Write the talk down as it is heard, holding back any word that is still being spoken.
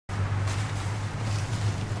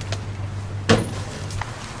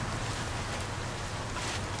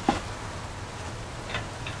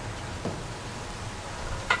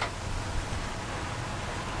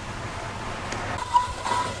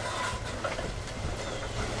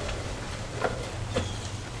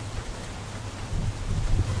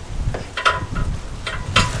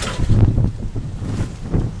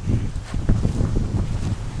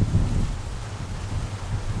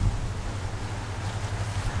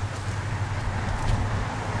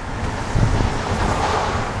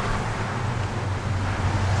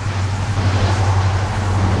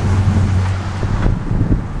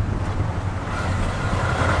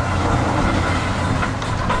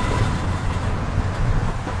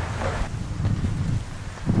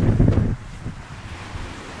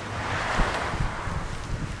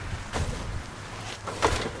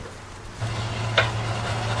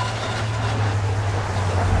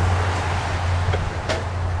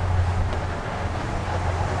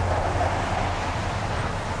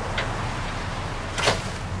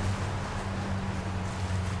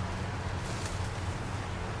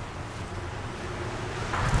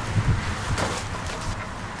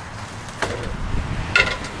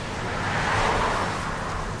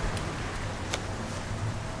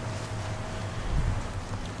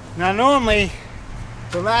Now normally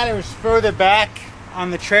the ladder is further back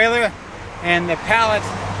on the trailer and the pallets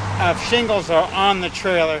of shingles are on the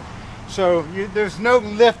trailer. So there's no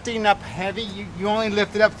lifting up heavy. You only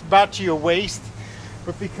lift it up about to your waist.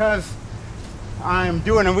 But because I'm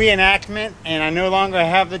doing a reenactment and I no longer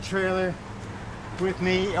have the trailer with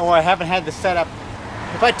me, or I haven't had the setup,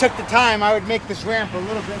 if I took the time, I would make this ramp a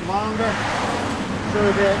little bit longer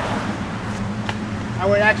so that I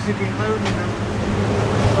would actually be loading them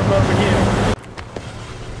from over here.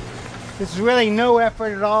 There's really no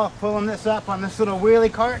effort at all pulling this up on this little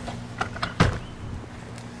wheelie cart.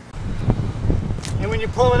 And when you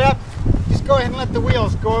pull it up, just go ahead and let the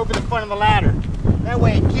wheels go over the front of the ladder. That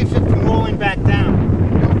way it keeps it from rolling back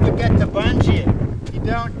down. Don't forget to bungee it. If you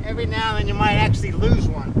don't, every now and then you might actually lose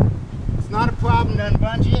one. It's not a problem to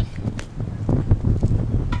unbungee it.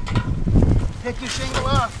 Pick your shingle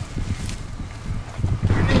off.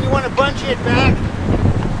 And then you want to bungee it back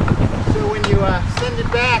so when you send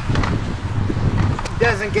it back, it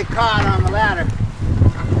doesn't get caught on the ladder.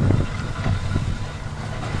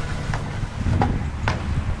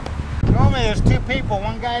 Normally there's two people,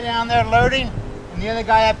 one guy down there loading and the other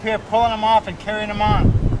guy up here pulling them off and carrying them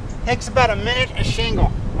on. Takes about a minute a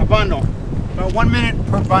shingle, a bundle. About 1 minute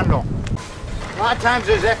per bundle. A lot of times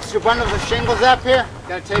there's extra bundles of shingles up here.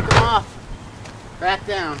 Gotta take them off, back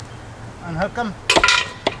down, unhook them.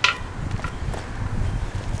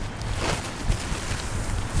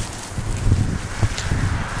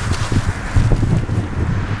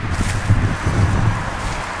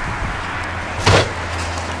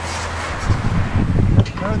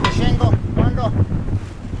 Load the shingle, bundle,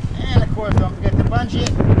 and of course don't forget to bungee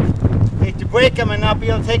it. Hate to break them and not be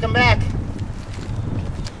able to take them back.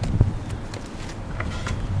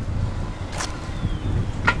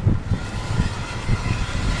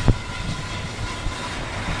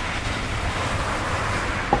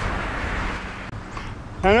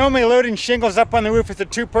 Now normally loading shingles up on the roof is a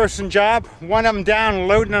two-person job. One of them down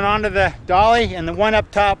loading it onto the dolly and the one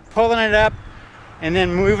up top pulling it up and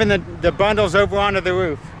then moving the bundles over onto the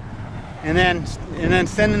roof. And then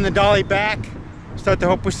sending the dolly back, start the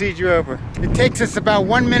whole procedure over. It takes us about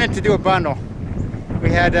 1 minute to do a bundle.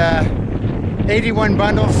 We had 81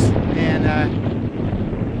 bundles and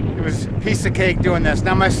it was a piece of cake doing this.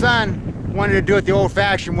 Now my son wanted to do it the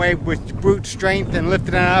old-fashioned way with brute strength and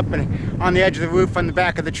lifting it up and on the edge of the roof on the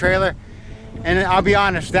back of the trailer. And I'll be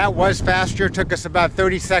honest, that was faster. It took us about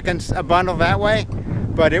 30 seconds a bundle that way,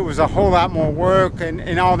 but it was a whole lot more work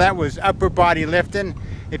and all that was upper body lifting.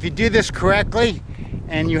 If you do this correctly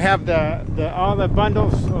and you have all the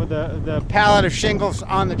bundles or the pallet of shingles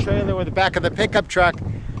on the trailer or the back of the pickup truck,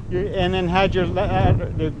 and then had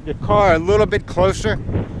the car a little bit closer,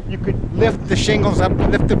 you could lift the shingles up,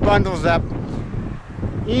 lift the bundles up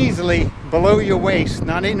easily below your waist,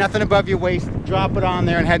 nothing above your waist, drop it on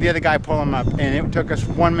there and have the other guy pull them up. And it took us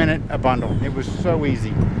 1 minute a bundle. It was so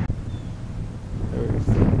easy.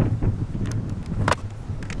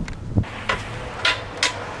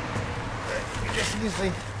 Just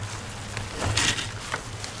easily.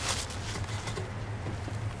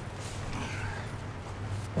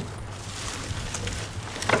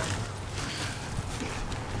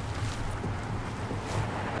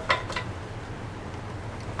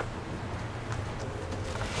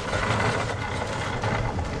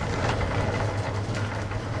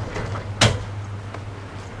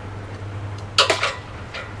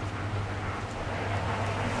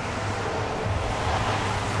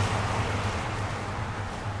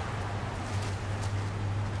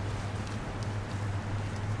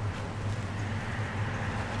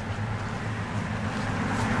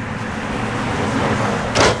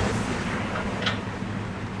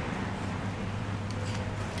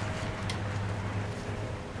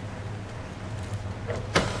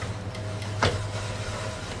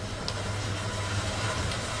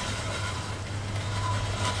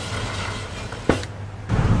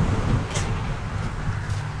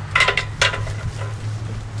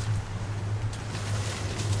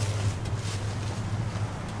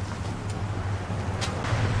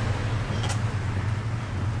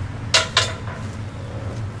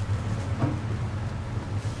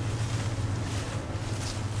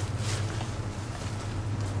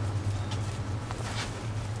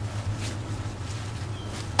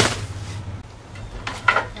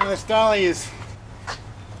 This dolly is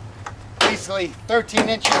basically 13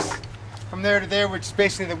 inches from there to there, which is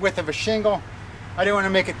basically the width of a shingle. I didn't want to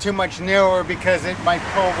make it too much narrower because it might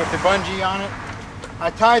pull with the bungee on it. I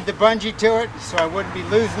tied the bungee to it so I wouldn't be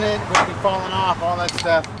losing it, wouldn't be falling off, all that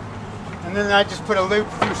stuff. And then I just put a loop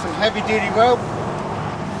through some heavy duty rope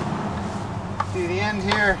to the end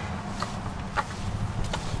here.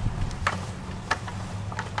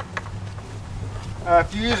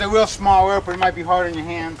 If you use a real small rope, it might be hard on your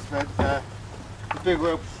hands, but the big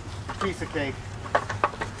rope's a piece of cake.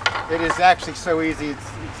 It is actually so easy,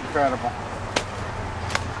 it's incredible.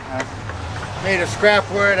 Made of scrap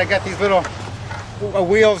wood. I got these little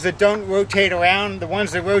wheels that don't rotate around. The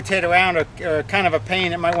ones that rotate around are kind of a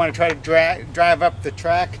pain. It might want to try to drive up the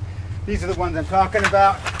track. These are the ones I'm talking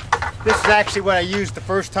about. This is actually what I used the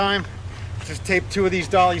first time. Just taped two of these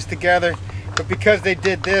dollies together. But because they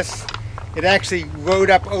did this, it actually rode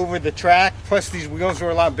up over the track. Plus these wheels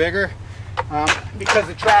are a lot bigger. Because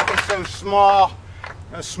the track is so small,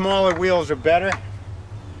 smaller wheels are better.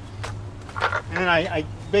 And then I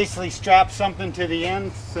basically strap something to the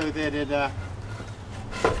end so that it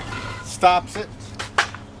stops it.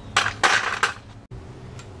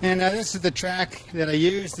 And this is the track that I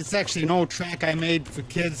used. It's actually an old track I made for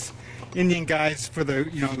kids, Indian guys, for the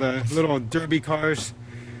the little derby cars,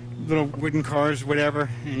 little wooden cars, whatever.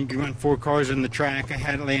 And you can run 4 cars in the track. I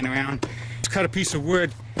had it laying around. Just cut a piece of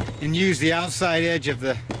wood and use the outside edge of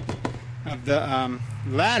the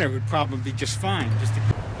ladder would probably be just fine.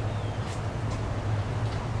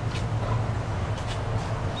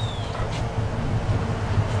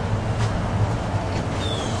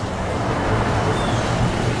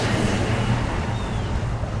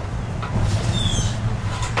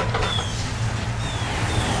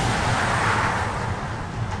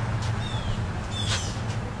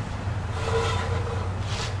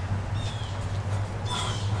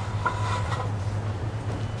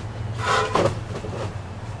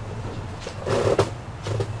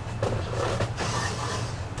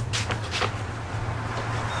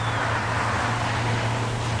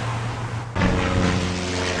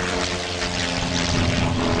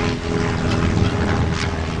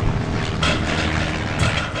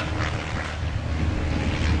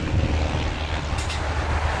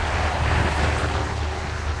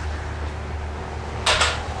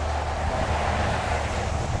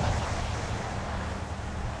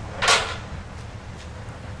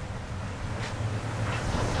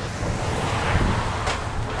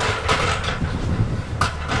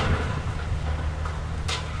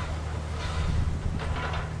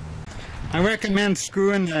 I recommend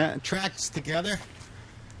screwing the tracks together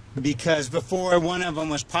because before one of them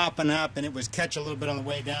was popping up and it was catch a little bit on the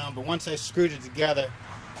way down, but once I screwed it together,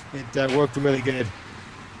 it worked really good.